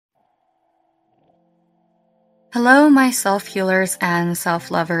Hello, my self-healers and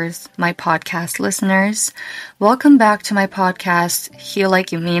self-lovers, my podcast listeners. Welcome back to my podcast, Heal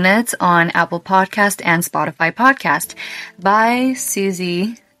Like You Mean It, on Apple Podcast and Spotify Podcast by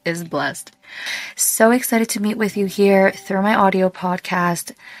Susie is Blessed. So excited to meet with you here through my audio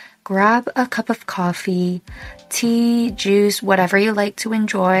podcast. Grab a cup of coffee, tea, juice, whatever you like to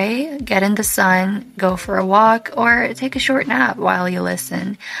enjoy. Get in the sun, go for a walk, or take a short nap while you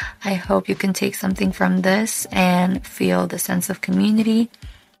listen. I hope you can take something from this and feel the sense of community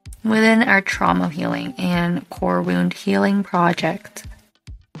within our trauma healing and core wound healing project.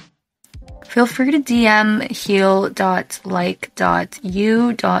 Feel free to DM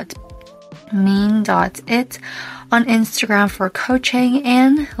heal.like.u.mean.it on Instagram for coaching,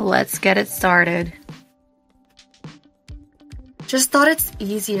 and let's get it started. Just thought it's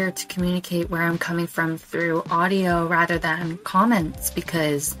easier to communicate where I'm coming from through audio rather than comments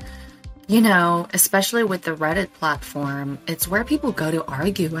because, especially with the Reddit platform, it's where people go to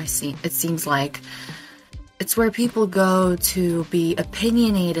argue, it seems like. It's where people go to be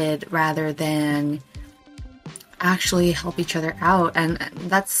opinionated rather than actually help each other out, and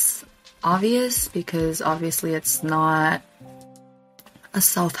that's obvious because obviously it's not a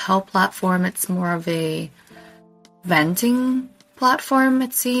self-help platform. It's more of a venting platform,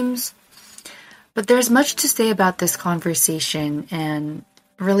 it seems. But there's much to say about this conversation, and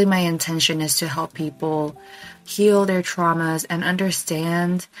really my intention is to help people heal their traumas and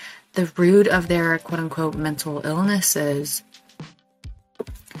understand the root of their quote-unquote mental illnesses.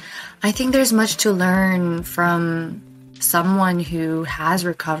 I think there's much to learn from someone who has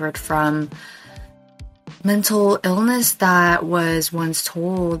recovered from mental illness that was once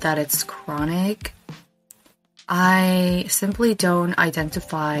told that it's chronic. I simply don't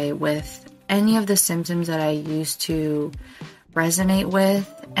identify with any of the symptoms that I used to resonate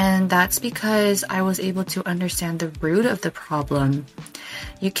with, and that's because I was able to understand the root of the problem.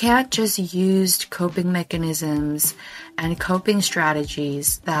 You can't just use coping mechanisms and coping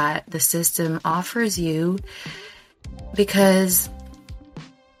strategies that the system offers you, because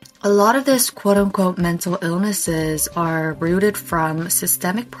a lot of this quote-unquote mental illnesses are rooted from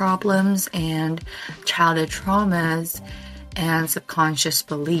systemic problems and childhood traumas and subconscious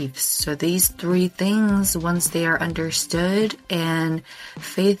beliefs. So these three things, once they are understood and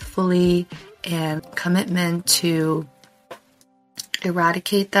faithfully and commitment to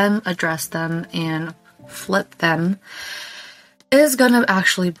eradicate them, address them, and flip them, is going to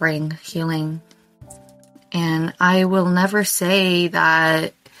actually bring healing. And I will never say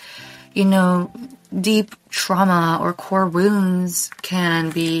that, deep trauma or core wounds can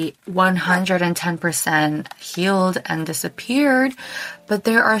be 110% healed and disappeared, but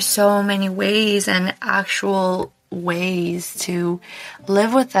there are so many ways and actual ways to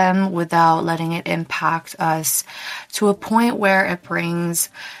live with them without letting it impact us to a point where it brings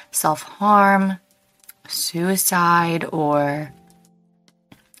self-harm, suicide, or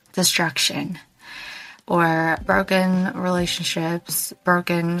destruction, or broken relationships,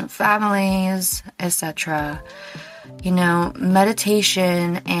 broken families, etc.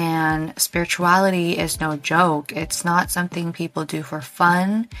 Meditation and spirituality is no joke. It's not something people do for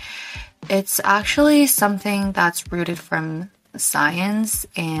fun. It's actually something that's rooted from science,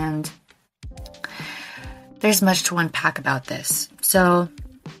 and there's much to unpack about this. So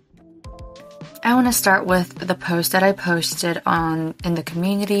I want to start with the post that I posted in the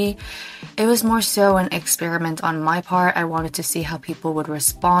community. It was more so an experiment on my part. I wanted to see how people would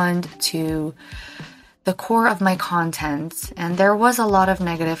respond to the core of my content. And there was a lot of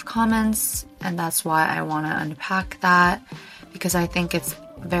negative comments, and that's why I want to unpack that, because I think it's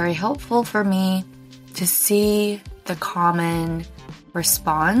very helpful for me to see the common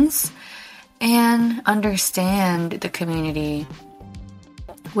response and understand the community,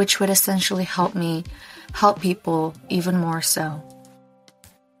 which would essentially help me help people even more so.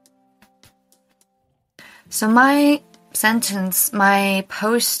 So my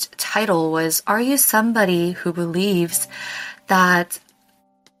post title was, "Are you somebody who believes that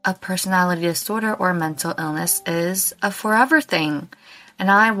a personality disorder or mental illness is a forever thing? And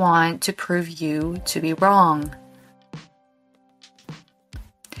I want to prove you to be wrong."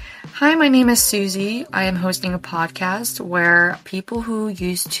 Hi, my name is Susie. I am hosting a podcast where people who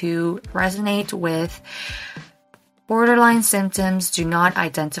used to resonate with borderline symptoms do not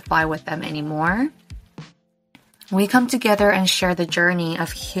identify with them anymore. We come together and share the journey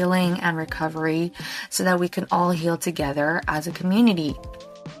of healing and recovery so that we can all heal together as a community.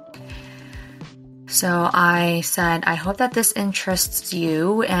 So I said, I hope that this interests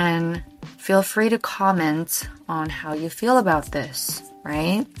you, and feel free to comment on how you feel about this,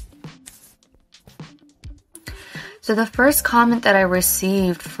 right? So the first comment that I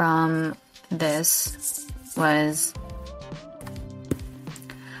received from this was,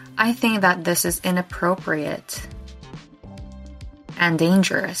 I think that this is inappropriate and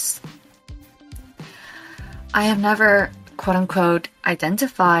dangerous. I have never, quote unquote,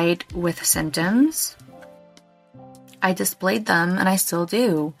 identified with symptoms. I displayed them, and I still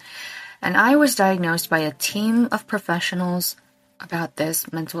do. And I was diagnosed by a team of professionals about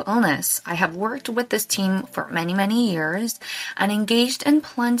this mental illness. I have worked with this team for many, many years and engaged in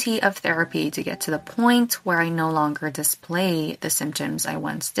plenty of therapy to get to the point where I no longer display the symptoms I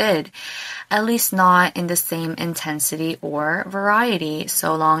once did, at least not in the same intensity or variety,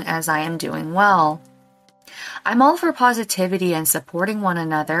 so long as I am doing well. I'm all for positivity and supporting one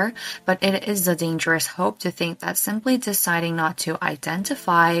another, but it is a dangerous hope to think that simply deciding not to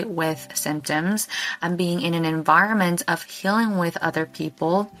identify with symptoms and being in an environment of healing with other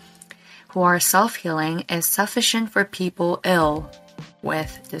people who are self-healing is sufficient for people ill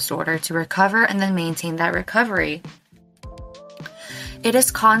with disorder to recover and then maintain that recovery. It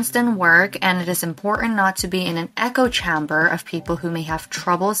is constant work, and it is important not to be in an echo chamber of people who may have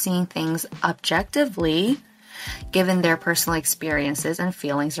trouble seeing things objectively, given their personal experiences and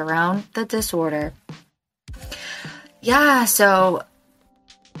feelings around the disorder. Yeah, so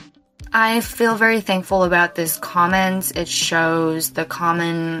I feel very thankful about this comment. It shows the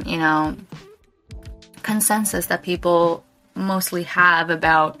common, consensus that people mostly have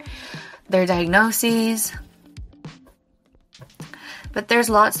about their diagnoses. But there's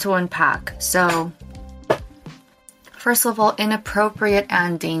lots to unpack. So, first of all, inappropriate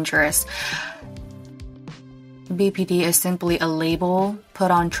and dangerous. BPD is simply a label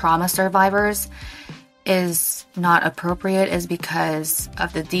put on trauma survivors. Is not appropriate is because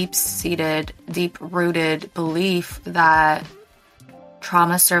of the deep-seated, deep-rooted belief that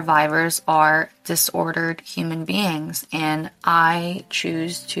trauma survivors are disordered human beings. And I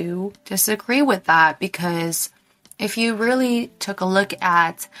choose to disagree with that, because if you really took a look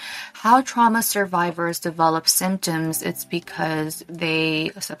at how trauma survivors develop symptoms, it's because they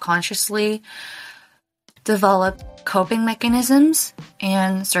subconsciously develop coping mechanisms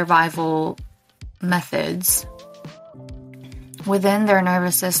and survival methods within their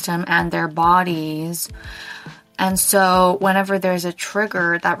nervous system and their bodies. And so whenever there's a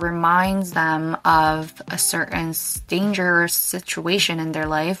trigger that reminds them of a certain dangerous situation in their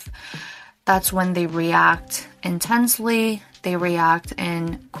life, that's when they react intensely. They react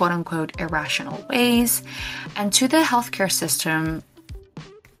in quote unquote irrational ways. And to the healthcare system,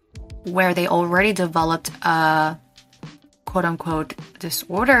 where they already developed a quote unquote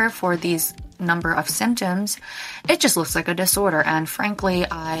disorder for these number of symptoms, it just looks like a disorder. And frankly,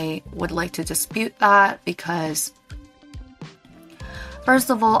 I would like to dispute that, because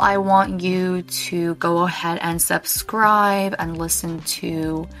first of all, I want you to go ahead and subscribe and listen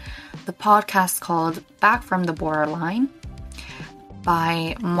to the podcast called Back from the Borderline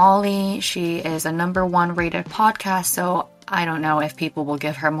by Molly. She is a #1 rated podcast, so I don't know if people will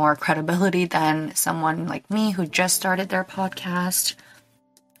give her more credibility than someone like me who just started their podcast.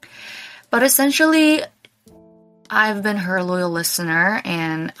 But essentially, I've been her loyal listener,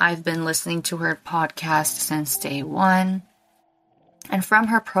 and I've been listening to her podcast since day one. And from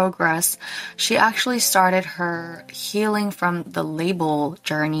her progress, she actually started her healing from the label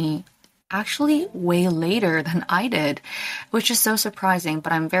journey actually way later than I did, which is so surprising.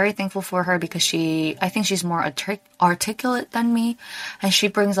 But I'm very thankful for her, because I think she's more articulate than me, and she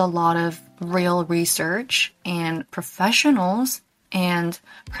brings a lot of real research and professionals and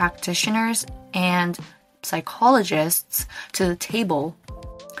practitioners and psychologists to the table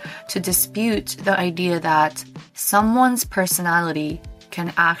to dispute the idea that someone's personality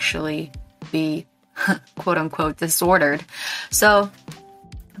can actually be quote unquote disordered. So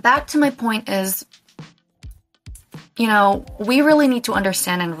back to my point is, we really need to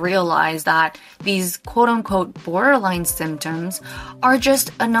understand and realize that these quote unquote borderline symptoms are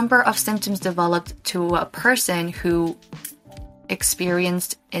just a number of symptoms developed to a person who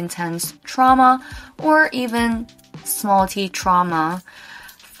experienced intense trauma or even small t trauma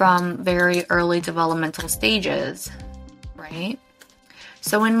from very early developmental stages, right?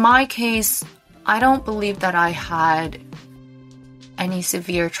 So in my case, I don't believe that I had any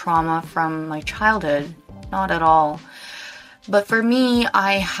severe trauma from my childhood, not at all. But for me,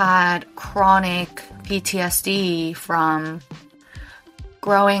 I had chronic PTSD from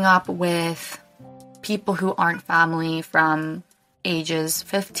growing up with people who aren't family from ages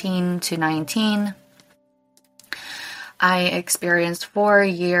 15 to 19. I experienced 4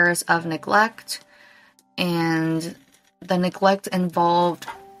 years of neglect, and the neglect involved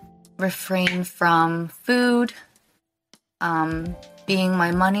refrain from food, being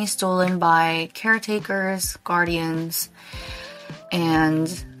my money stolen by caretakers, guardians,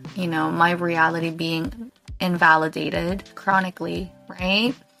 and, my reality being invalidated chronically,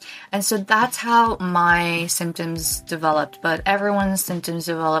 right? And so that's how my symptoms developed, but everyone's symptoms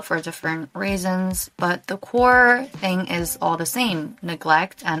develop for different reasons. But the core thing is all the same: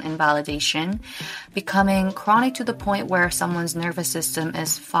 neglect and invalidation, becoming chronic to the point where someone's nervous system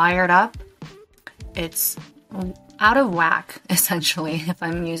is fired up. It's out of whack, essentially, if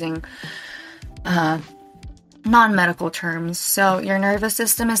I'm using non-medical terms. So your nervous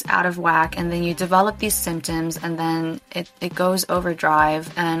system is out of whack, and then you develop these symptoms, and then it goes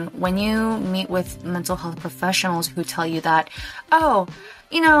overdrive. And when you meet with mental health professionals who tell you that,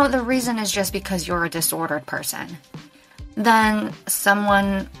 the reason is just because you're a disordered person, then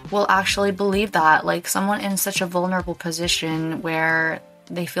someone will actually believe that. Like someone in such a vulnerable position where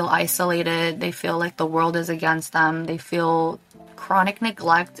they feel isolated, they feel like the world is against them, they feel chronic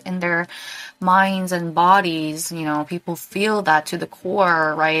neglect in their minds and bodies. People feel that to the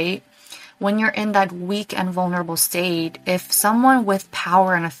core, right? When you're in that weak and vulnerable state, if someone with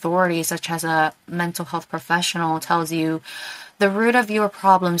power and authority, such as a mental health professional, tells you the root of your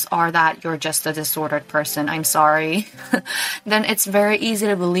problems are that you're just a disordered person, I'm sorry, then it's very easy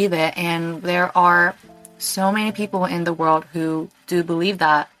to believe it. And there are so many people in the world who do believe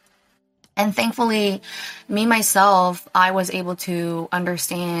that. And thankfully, me, myself, I was able to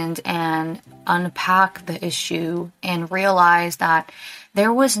understand and unpack the issue and realize that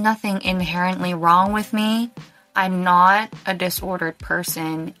there was nothing inherently wrong with me. I'm not a disordered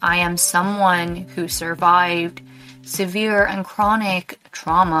person. I am someone who survived severe and chronic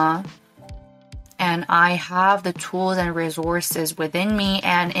trauma. And I have the tools and resources within me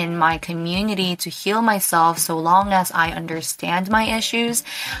and in my community to heal myself, so long as I understand my issues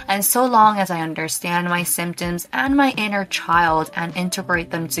and so long as I understand my symptoms and my inner child and integrate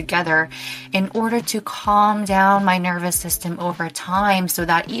them together in order to calm down my nervous system over time, so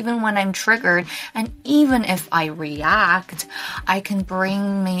that even when I'm triggered and even if I react, I can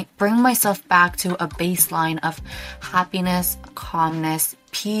bring myself back to a baseline of happiness, calmness,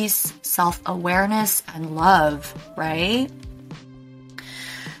 peace, self-awareness, and love, right?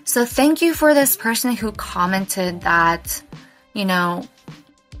 So thank you for this person who commented that,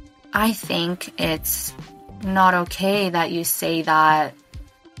 I think it's not okay that you say that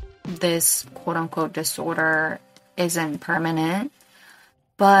this quote-unquote disorder isn't permanent,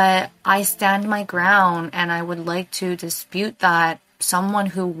 but I stand my ground, and I would like to dispute that someone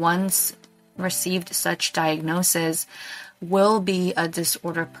who once received such diagnosis will be a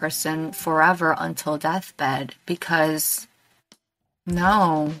disordered person forever until deathbed, because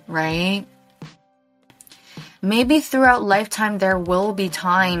no, right? Maybe throughout lifetime there will be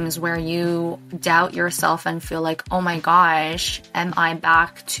times where you doubt yourself and feel like, oh my gosh, am I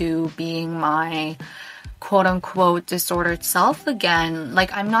back to being my quote-unquote disordered self again?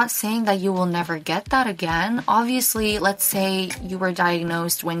 Like, I'm not saying that you will never get that again. Obviously, let's say you were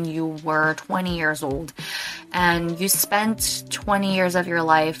diagnosed when you were 20 years old and you spent 20 years of your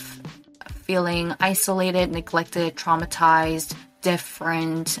life feeling isolated, neglected, traumatized,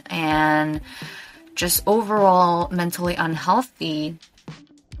 different, and just overall mentally unhealthy.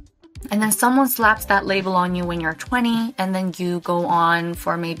 And then someone slaps that label on you when you're 20, and then you go on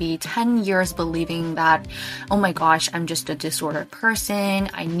for maybe 10 years believing that, oh my gosh, I'm just a disordered person.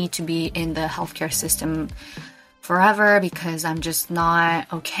 I need to be in the healthcare system forever because I'm just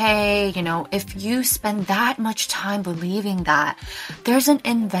not okay. If you spend that much time believing that, there's an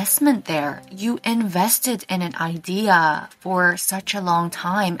investment there. You invested in an idea for such a long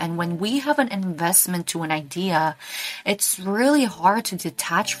time. And when we have an investment to an idea, it's really hard to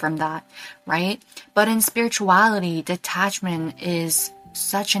detach from that, right? But in spirituality, detachment is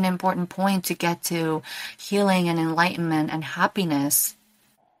such an important point to get to healing and enlightenment and happiness.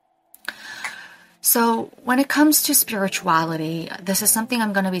 So when it comes to spirituality, this is something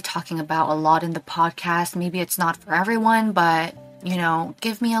I'm going to be talking about a lot in the podcast. Maybe it's not for everyone, but,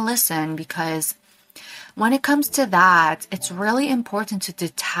 give me a listen, because when it comes to that, it's really important to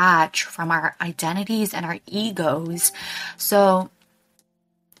detach from our identities and our egos. So,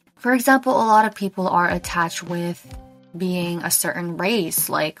 for example, a lot of people are attached with being a certain race.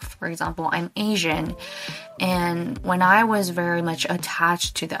 Like, for example, I'm Asian. And when I was very much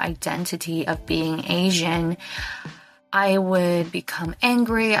attached to the identity of being Asian, I would become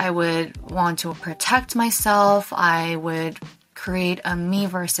angry. I would want to protect myself. I would create a me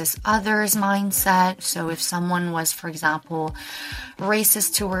versus others mindset. So if someone was, for example,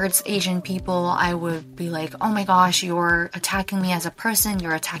 racist towards Asian people, I would be like, oh my gosh, you're attacking me as a person,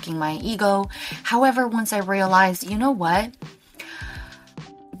 you're attacking my ego. However, once I realized, you know what?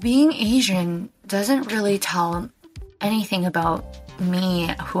 Being Asian doesn't really tell anything about me,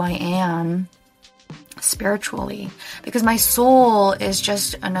 who I am spiritually, because my soul is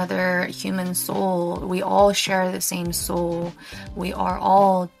just another human soul. We all share the same soul. We are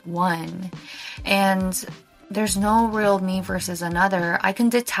all one. And there's no real me versus another. I can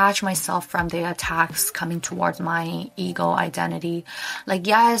detach myself from the attacks coming towards my ego identity. Like,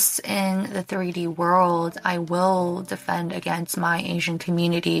 yes, in the 3D world, I will defend against my Asian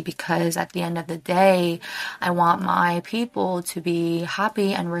community because at the end of the day, I want my people to be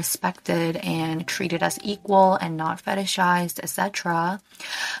happy and respected and treated as equal and not fetishized, etc.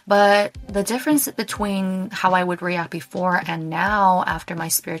 But the difference between how I would react before and now after my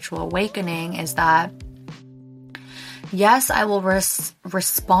spiritual awakening is that yes, I will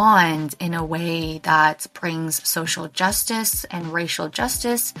respond in a way that brings social justice and racial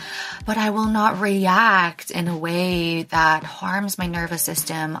justice, but I will not react in a way that harms my nervous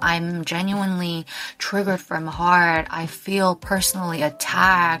system. I'm genuinely triggered from heart. I feel personally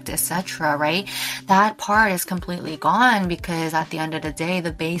attacked, etc., right? That part is completely gone because at the end of the day,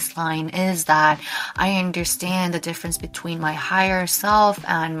 the baseline is that I understand the difference between my higher self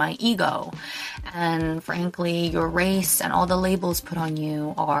and my ego. And frankly, your race and all the labels put on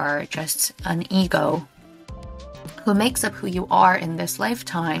you are just an ego who makes up who you are in this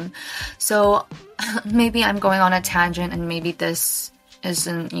lifetime. So maybe I'm going on a tangent and maybe this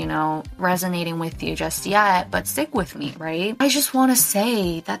isn't, resonating with you just yet, but stick with me, right? I just want to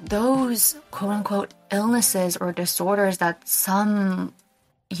say that those quote unquote illnesses or disorders that some,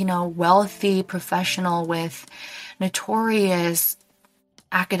 wealthy professional with notorious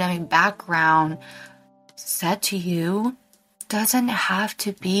academic background said to you doesn't have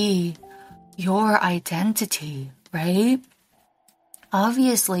to be your identity, right?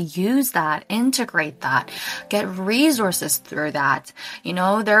 Obviously use that, integrate that, get resources through that.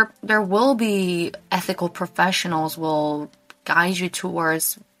 There will be ethical professionals will guide you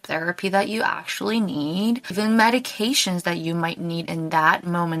towards therapy that you actually need, even medications that you might need in that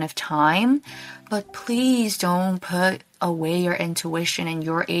moment of time. But please don't put away your intuition and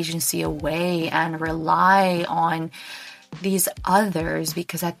your agency away and rely on these others,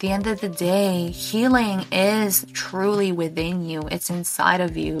 because at the end of the day, healing is truly within you. It's inside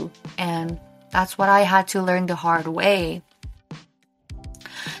of you. And that's what I had to learn the hard way.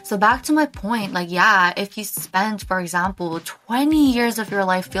 So back to my point, if you spent, for example, 20 years of your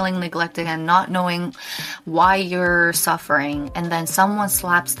life feeling neglected and not knowing why you're suffering, and then someone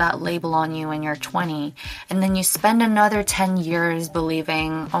slaps that label on you when you're 20, and then you spend another 10 years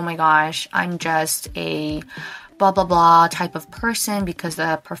believing, oh my gosh, I'm just a blah, blah, blah type of person because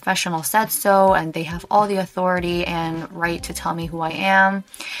the professional said so and they have all the authority and right to tell me who I am.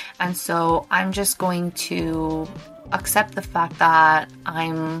 And so I'm just going to accept the fact that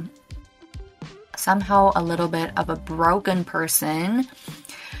I'm somehow a little bit of a broken person,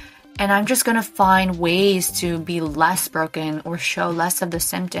 and I'm just going to find ways to be less broken or show less of the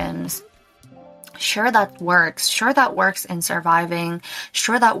symptoms. Sure, that works. Sure, that works in surviving.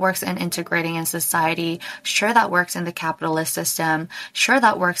 Sure, that works in integrating in society. Sure, that works in the capitalist system. Sure,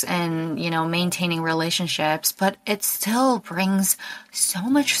 that works in, maintaining relationships. But it still brings so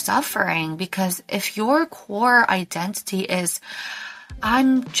much suffering, because if your core identity is,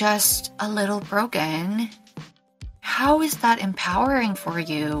 I'm just a little broken, how is that empowering for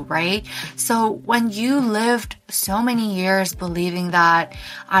you, right? So when you lived so many years believing that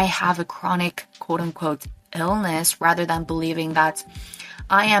I have a chronic quote unquote illness, rather than believing that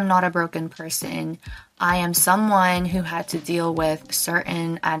I am not a broken person, I am someone who had to deal with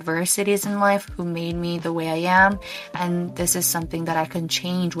certain adversities in life who made me the way I am, and this is something that I can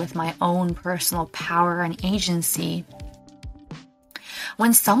change with my own personal power and agency.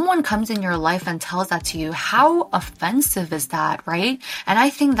 When someone comes in your life and tells that to you, how offensive is that, right? And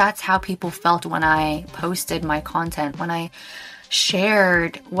I think that's how people felt when I posted my content, when I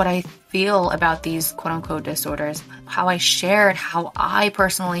shared what I feel about these quote-unquote disorders, how I shared how I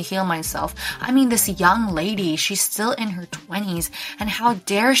personally heal myself. I mean, this young lady, she's still in her 20s, and how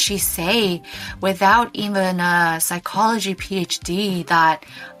dare she say, without even a psychology PhD, that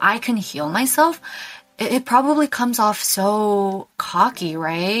I can heal myself? It probably comes off so cocky,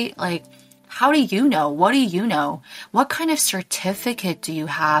 right? Like, How do you know? What do you know? What kind of certificate do you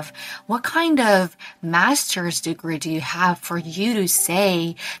have? What kind of master's degree do you have for you to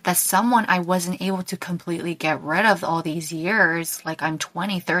say that someone I wasn't able to completely get rid of all these years, like I'm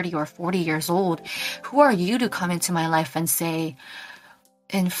 20, 30, or 40 years old? Who are you to come into my life and say,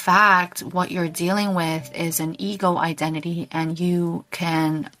 in fact, what you're dealing with is an ego identity and you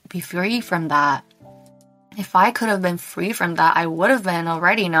can be free from that? If I could have been free from that, I would have been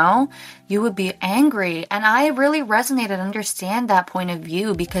already, no? You would be angry. And I really resonate and understand that point of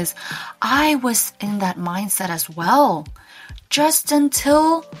view because I was in that mindset as well. Just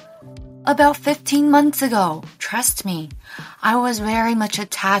until about 15 months ago. Trust me, I was very much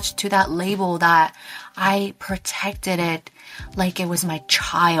attached to that label that I protected it like it was my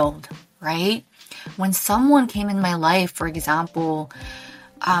child, right? When someone came in my life, for example,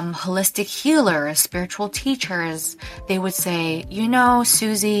 holistic healers, spiritual teachers, they would say, you know,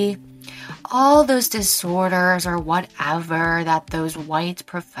 Susie, all those disorders or whatever that those white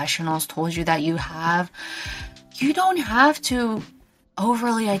professionals told you that you have, you don't have to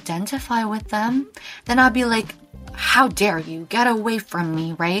overly identify with them. Then I'd be like, how dare you? Get away from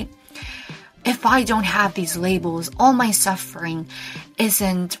me, right? If I don't have these labels, all my suffering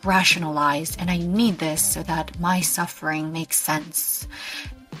isn't rationalized, and I need this so that my suffering makes sense.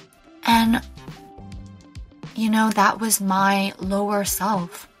 And, you know, that was my lower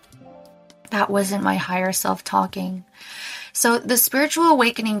self. That wasn't my higher self talking. So the spiritual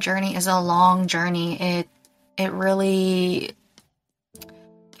awakening journey is a long journey. It really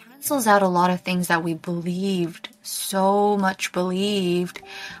cancels out a lot of things that we believed, so much believed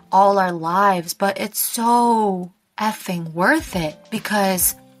all our lives, but it's so effing worth it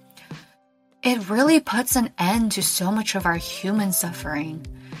because it really puts an end to so much of our human suffering.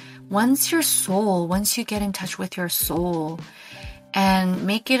 Once you get in touch with your soul and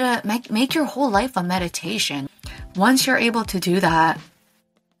make your whole life a meditation, once you're able to do that,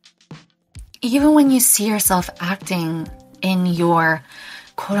 even when you see yourself acting in your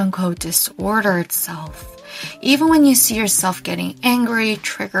quote-unquote disordered self, even when you see yourself getting angry,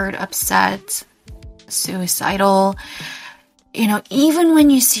 triggered, upset, suicidal, you know, even when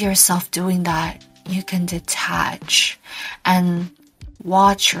you see yourself doing that, you can detach and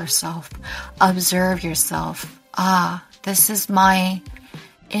watch yourself, observe yourself. This is my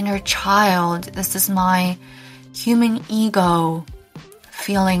inner child. This is my human ego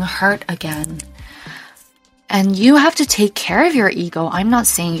feeling hurt again. And you have to take care of your ego. I'm not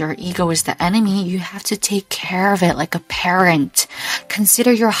saying your ego is the enemy. You have to take care of it like a parent.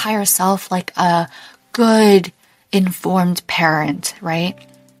 Consider your higher self like a good, informed parent, right?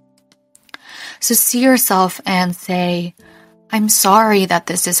 So see yourself and say, I'm sorry that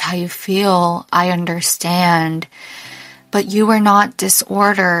this is how you feel. I understand. But you are not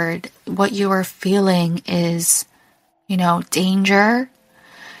disordered. What you are feeling is, you know, danger.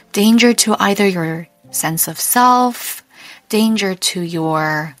 Danger to either your sense of self, danger to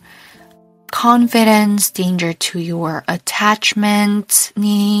your confidence, danger to your attachment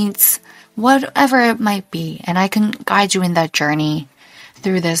needs, whatever it might be. And I can guide you in that journey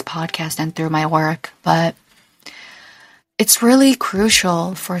through this podcast and through my work. But it's really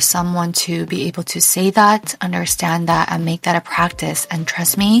crucial for someone to be able to say that, understand that, and make that a practice. And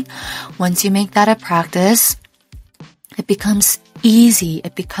trust me, once you make that a practice, it becomes easy.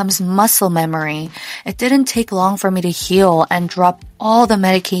 It becomes muscle memory. It didn't take long for me to heal and drop all the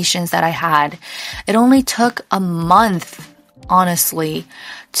medications that I had. It only took a month, honestly,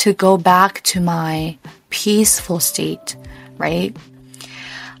 to go back to my peaceful state, right?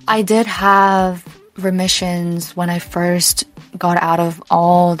 I did have remissions when I first got out of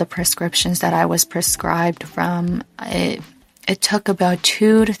all the prescriptions that I was prescribed from. It took about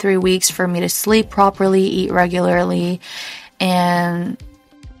 2 to 3 weeks for me to sleep properly, eat regularly, and,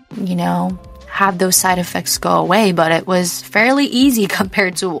 you know, have those side effects go away. But it was fairly easy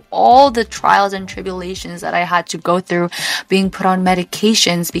compared to all the trials and tribulations that I had to go through being put on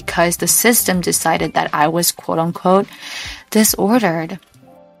medications because the system decided that I was quote unquote disordered.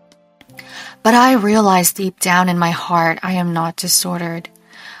 But I realized deep down in my heart, I am not disordered.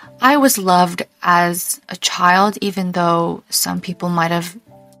 I was loved as a child, even though some people might have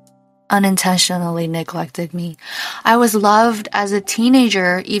unintentionally neglected me. I was loved as a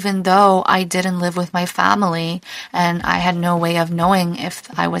teenager, even though I didn't live with my family and I had no way of knowing if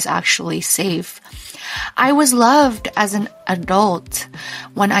I was actually safe. I was loved as an adult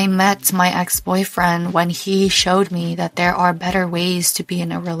when I met my ex-boyfriend, when he showed me that there are better ways to be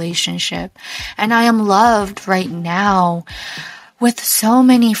in a relationship. And I am loved right now with so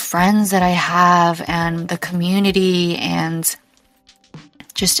many friends that I have and the community and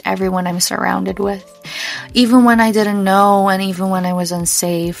just everyone I'm surrounded with. Even when I didn't know and even when I was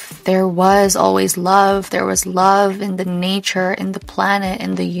unsafe, there was always love. There was love in the nature, in the planet,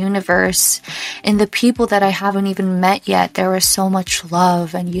 in the universe, in the people that I haven't even met yet. There was so much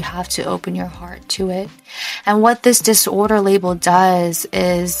love, and you have to open your heart to it. And what this disorder label does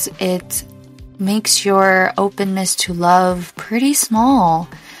is it makes your openness to love pretty small,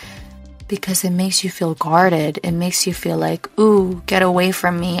 because it makes you feel guarded. It makes you feel like, ooh, get away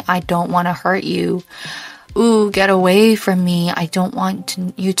from me. I don't want to hurt you. Ooh, get away from me. I don't want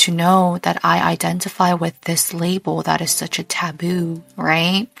you to know that I identify with this label that is such a taboo,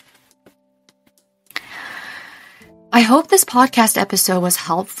 right? I hope this podcast episode was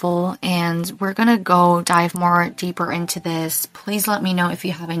helpful, and we're going to go dive more deeper into this. Please let me know if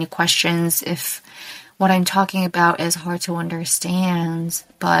you have any questions, if what I'm talking about is hard to understand,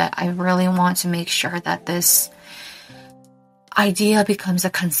 but I really want to make sure that this idea becomes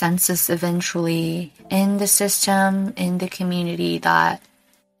a consensus eventually in the system, in the community, that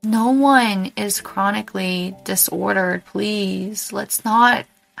no one is chronically disordered. Please, let's not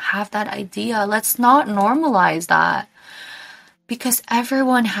have that idea. Let's not normalize that. Because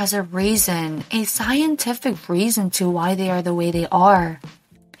everyone has a reason, a scientific reason to why they are the way they are.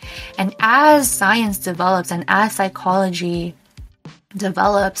 And as science develops and as psychology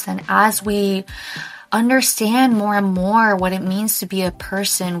develops and as we understand more and more what it means to be a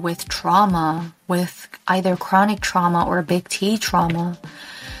person with trauma, with either chronic trauma or big T trauma,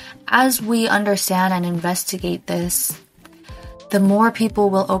 as we understand and investigate this, the more people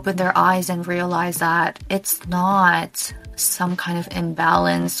will open their eyes and realize that it's not some kind of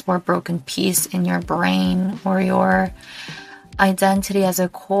imbalance or broken piece in your brain or your identity as a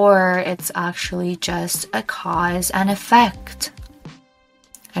core. It's actually just a cause and effect.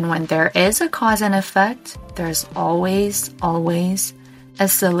 And when there is a cause and effect, there's always a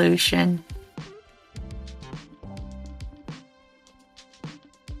solution.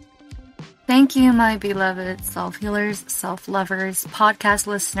 Thank you, my beloved self-healers, self-lovers, podcast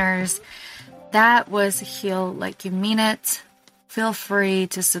listeners. That was Heal Like You Mean It. Feel free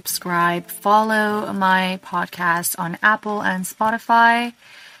to subscribe, follow my podcast on Apple and Spotify.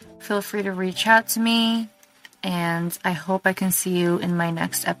 Feel free to reach out to me, and I hope I can see you in my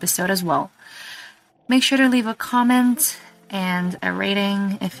next episode as well. Make sure to leave a comment and a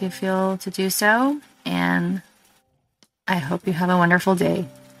rating if you feel to do so, and I hope you have a wonderful day.